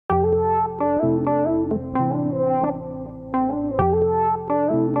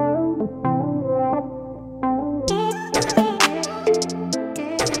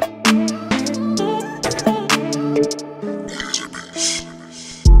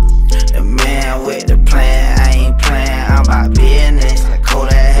plan, I ain't playing, I'm about business. Like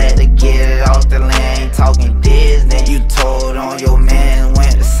Kodak had to get it off the land, ain't talking Disney. You told on your man,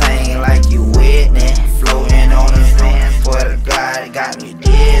 went to sing like you witness. Floating on the van, swear to God, it got me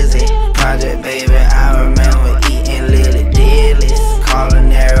dizzy. Project baby, I remember eating Lily Dillies.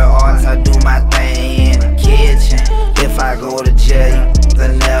 Culinary arts, I do my thing in the kitchen. If I go to jail,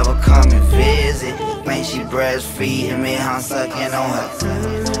 they'll never come and visit. Think she breastfeeding me, I'm sucking on her.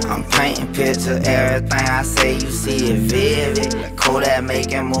 I'm painting pictures, everything I say you see it vivid. Like Kodak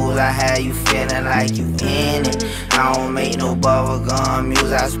making moves, I have you feeling like you in it. I don't make no bubblegum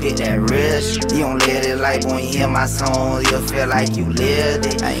music, I spit that real shit. You don't live it like when you hear my songs, you'll feel like you lived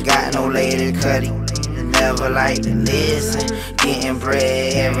it. I ain't got no lady cutty, never like to listen. Getting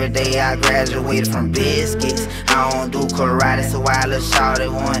bread every day, I graduated from biscuits. I don't do karate, so I little shawty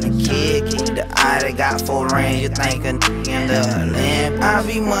wanna kick it. The eye that got 4 rings, you think a in the Olympics. I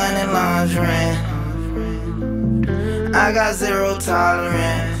be money laundering, I got 0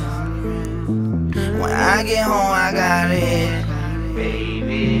 tolerance. When I get home, I gotta hit.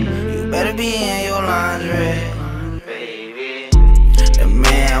 Baby, you better be in your laundry. Baby, the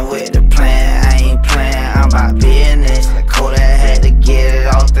man with the plan, I ain't playing, I'm about business. Like Kodak had to get it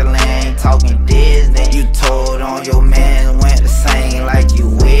off the land, ain't talking Disney. You told on your man, went to sing like you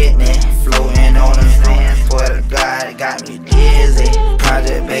witness. Floating on the van, swear to God, it got me dizzy.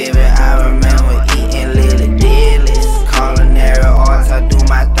 Project baby, I remember eating Lily Dillies. Culinary arts, I do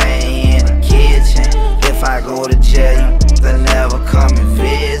my thing in the kitchen. If I go to jail, they'll never come and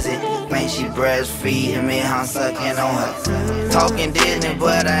visit. Think she breastfeeding me, I'm sucking on her. Talking Disney,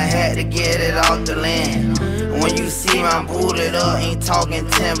 but I had to get it off the land. When you see my booted up, ain't talking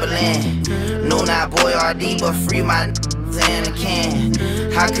Timberland. No, not boy RD, but free my in a can.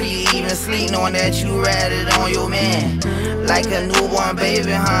 How could you even sleep knowing that you ratted on your man? Like a newborn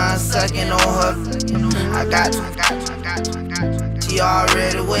baby, huh? Sucking on her. I got you. She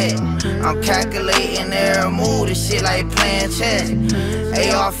already wet. I'm calculating every move. This shit like playing chess.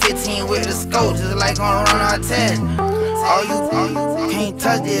 AR-15 with the scope, just like on run our test. All you can't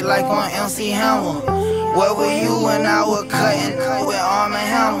touch it like on MC Hammer. Where were you when I was cutting with Arm and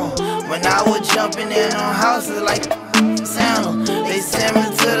Hammer? When I was jumping in them houses like Santa. They send me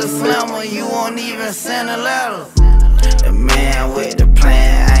to the slammer, you won't even send a letter. The man with the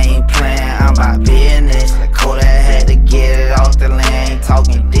plan, I ain't playing, I'm about business. Like Kodak had to get it off the land, ain't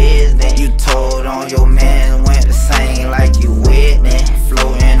talking Disney. You told on your man, went to sing like you witness.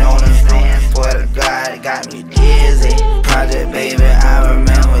 Floating on the van, swear to God, it got me dizzy. Project baby, I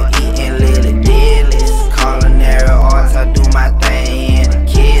remember eating Lily Dillies. Culinary arts, I do my thing in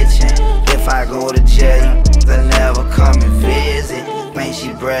the kitchen. If I go to jail, they'll never come and visit. Think she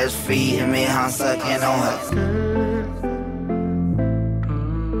breastfeeding me, I'm sucking on her.